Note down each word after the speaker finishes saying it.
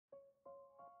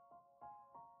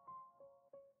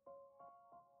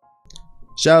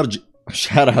Shout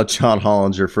out John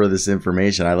Hollinger for this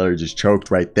information. I literally just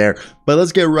choked right there. But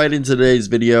let's get right into today's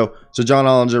video. So John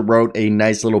Hollinger wrote a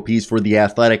nice little piece for The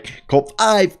Athletic called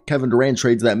 5 Kevin Durant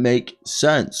trades that make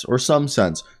sense, or some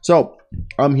sense. So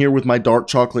I'm here with my dark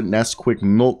chocolate Nesquik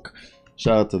milk.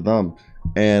 Shout out to them.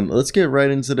 And let's get right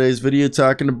into today's video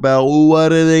talking about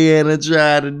what are they gonna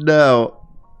try to know.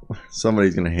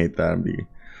 Somebody's gonna hate that and be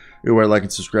like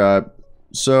and subscribe.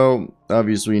 So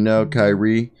obviously we know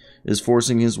Kyrie is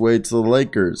forcing his way to the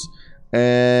Lakers,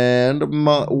 and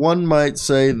one might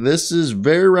say this is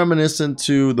very reminiscent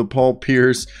to the Paul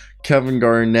Pierce, Kevin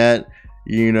Garnett.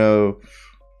 You know,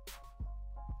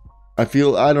 I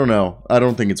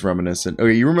don't think it's reminiscent.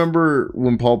 Okay, you remember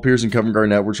when Paul Pierce and Kevin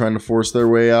Garnett were trying to force their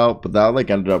way out, but that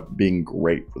ended up being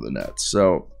great for the Nets.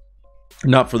 So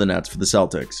not for the Nets, for the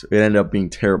Celtics. It ended up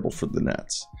being terrible for the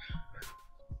Nets.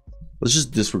 Let's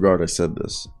just disregard I said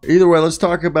this. Either way, let's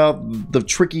talk about the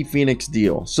tricky Phoenix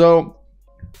deal. So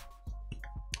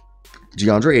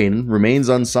DeAndre Ayton remains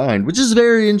unsigned, which is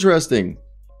very interesting.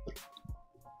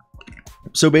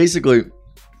 So basically,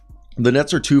 the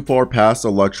Nets are too far past a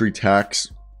luxury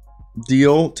tax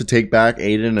deal to take back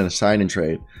Ayton in a sign and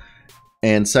trade.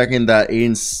 And second, that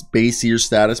Ayton's base year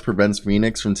status prevents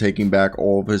Phoenix from taking back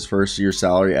all of his first year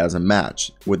salary as a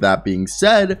match. With that being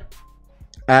said,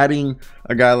 adding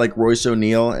a guy like Royce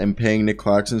O'Neal and paying Nick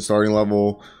Claxton starting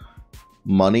level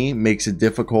money makes it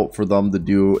difficult for them to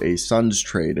do a Suns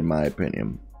trade, in my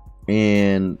opinion.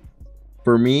 And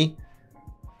for me,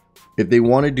 if they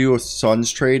want to do a Suns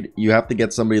trade, you have to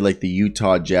get somebody like the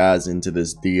Utah Jazz into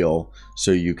this deal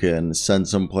so you can send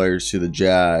some players to the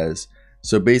Jazz.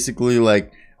 So basically,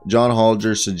 like, John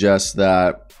Hollinger suggests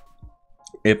that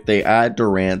if they add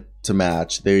Durant to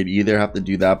match, they'd either have to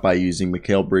do that by using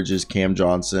Mikal Bridges, Cam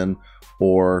Johnson,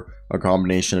 or a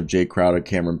combination of Jay Crowder,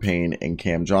 Cameron Payne, and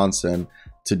Cam Johnson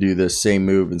to do this same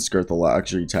move and skirt the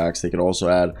luxury tax. They could also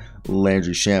add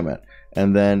Landry Shamet.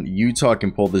 And then Utah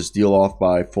can pull this deal off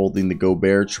by folding the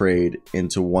Gobert trade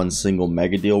into one single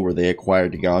mega deal where they acquire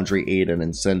DeAndre Ayton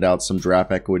and send out some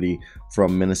draft equity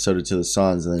from Minnesota to the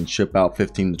Suns, and then ship out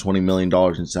 $15 to $20 million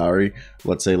in salary.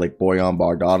 Let's say like Bojan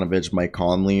Bogdanovic, Mike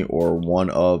Conley, or one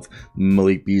of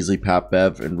Malik Beasley, Pat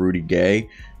Bev, and Rudy Gay.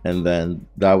 And then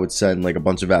that would send like a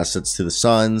bunch of assets to the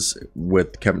Suns,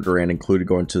 with Kevin Durant included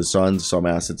going to the Suns, some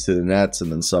assets to the Nets,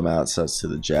 and then some assets to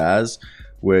the Jazz,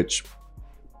 which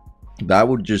that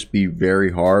would just be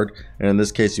very hard. And in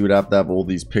this case, you would have to have all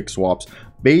these pick swaps.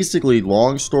 Basically,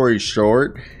 long story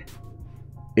short,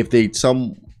 if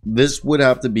this would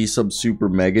have to be some super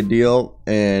mega deal,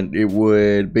 and it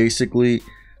would basically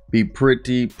be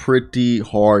pretty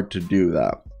hard to do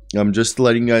that. I'm just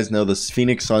letting you guys know this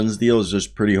Phoenix Suns deal is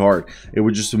just pretty hard. It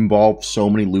would just involve so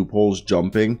many loopholes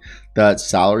jumping that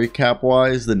salary cap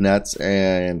wise, the Nets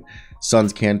and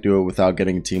Suns can't do it without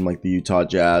getting a team like the Utah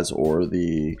Jazz or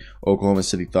the Oklahoma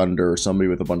City Thunder or somebody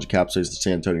with a bunch of cap space, the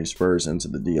San Antonio Spurs, into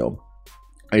the deal.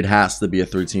 It has to be a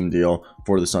 3-team deal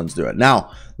for the Suns to do it.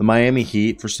 Now, the Miami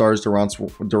Heat, for stars,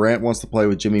 Durant wants to play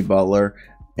with Jimmy Butler,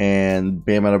 and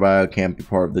Bam Adebayo can't be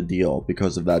part of the deal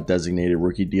because of that designated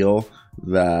rookie deal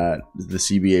that the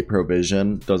CBA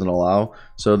provision doesn't allow.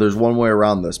 So there's one way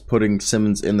around this, putting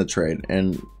Simmons in the trade,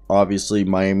 and obviously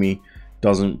Miami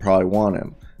doesn't probably want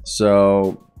him.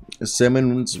 So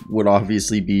Simmons would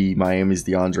obviously be Miami's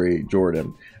DeAndre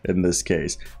Jordan in this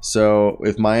case. So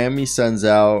if Miami sends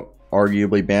out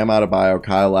arguably Bam Adebayo,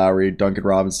 Kyle Lowry, Duncan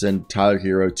Robinson, Tyler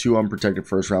Hero, 2 unprotected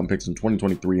first-round picks in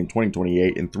 2023 and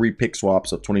 2028, and 3 pick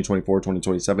swaps of 2024,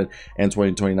 2027, and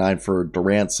 2029 for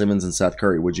Durant, Simmons, and Seth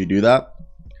Curry, would you do that?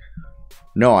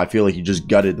 No, I feel like you just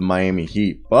gutted the Miami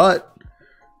Heat, but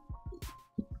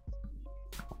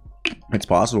it's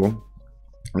possible.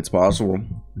 It's possible.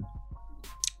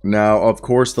 Now, of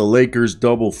course, the Lakers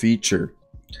double feature.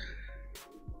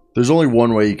 There's only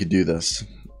one way you could do this.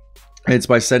 It's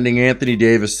by sending Anthony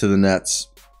Davis to the Nets.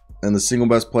 And the single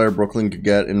best player Brooklyn could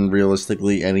get in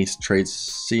realistically any trade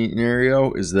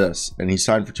scenario is this. And he's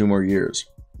signed for 2 more years.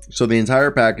 So the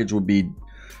entire package would be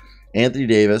Anthony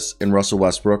Davis and Russell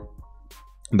Westbrook.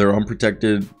 Their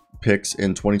unprotected picks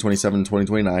in 2027 and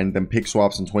 2029, then pick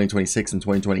swaps in 2026 and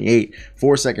 2028,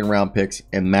 4 second-round picks,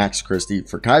 and Max Christie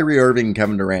for Kyrie Irving and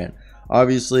Kevin Durant.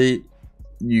 Obviously,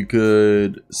 you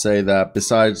could say that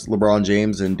besides LeBron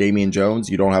James and Damian Jones,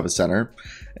 you don't have a center,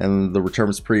 and the return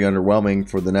is pretty underwhelming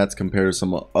for the Nets compared to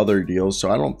some other deals, so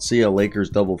I don't see a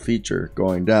Lakers double feature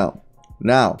going down.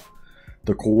 Now,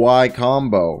 the Kawhi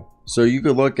combo. So you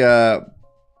could look at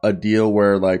a deal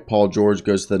where like Paul George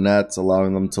goes to the Nets,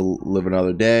 allowing them to live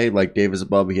another day. Like Davis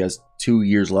above, he has 2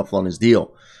 years left on his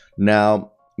deal.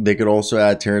 Now, they could also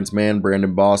add Terrence Mann,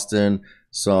 Brandon Boston,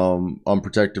 some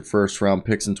unprotected first round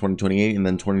picks in 2028, and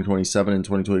then 2027 and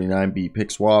 2029 be pick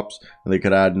swaps. And they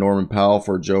could add Norman Powell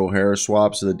for Joe Harris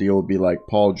swap, so the deal would be like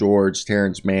Paul George,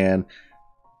 Terrence Mann,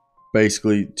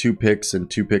 basically 2 picks and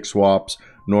 2 pick swaps,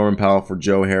 Norman Powell for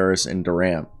Joe Harris and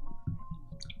Durant.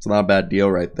 It's not a bad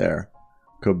deal right there.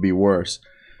 Could be worse.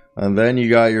 And then you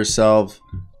got yourself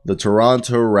the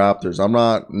Toronto Raptors.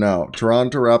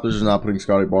 Toronto Raptors is not putting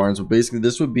Scotty Barnes, but basically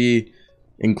this would be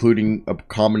including a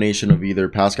combination of either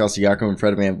Pascal Siakam and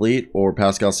Fred VanVleet, or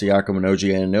Pascal Siakam and OG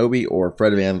Anunoby, or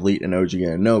Fred VanVleet and OG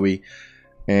Anunoby.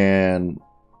 And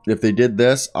if they did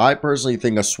this, I personally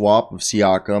think a swap of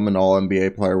Siakam, an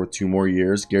all-NBA player with 2 more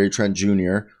years, Gary Trent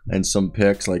Jr., and some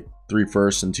picks, like 3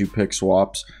 firsts and 2 pick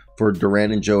swaps, for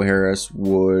Durant and Joe Harris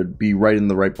would be right in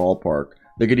the right ballpark.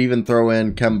 They could even throw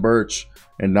in Kem Birch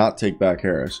and not take back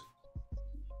Harris.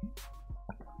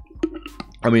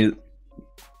 I mean,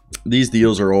 these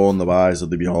deals are all in the eyes of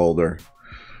the beholder.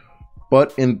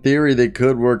 But in theory, they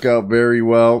could work out very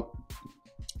well.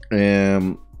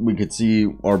 And we could see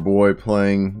our boy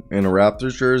playing in a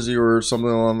Raptors jersey or something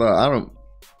along that.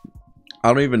 I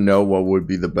don't even know what would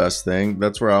be the best thing.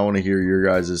 That's where I want to hear your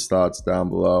guys' thoughts down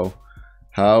below.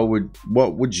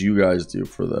 What would you guys do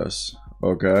for this?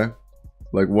 Okay?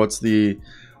 Like, what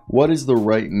is the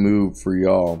right move for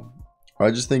y'all? I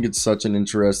just think it's such an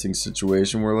interesting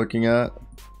situation we're looking at.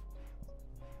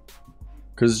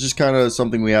 Because it's just kind of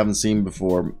something we haven't seen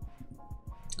before,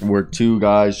 where 2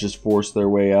 guys just force their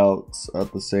way out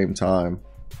at the same time.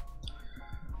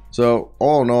 So,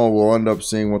 all in all, we'll end up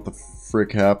seeing what the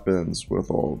frick happens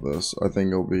with all of this. I think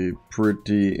it'll be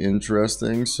pretty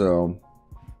interesting. So,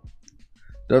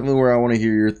 definitely where I want to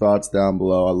hear your thoughts down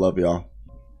below. I love y'all.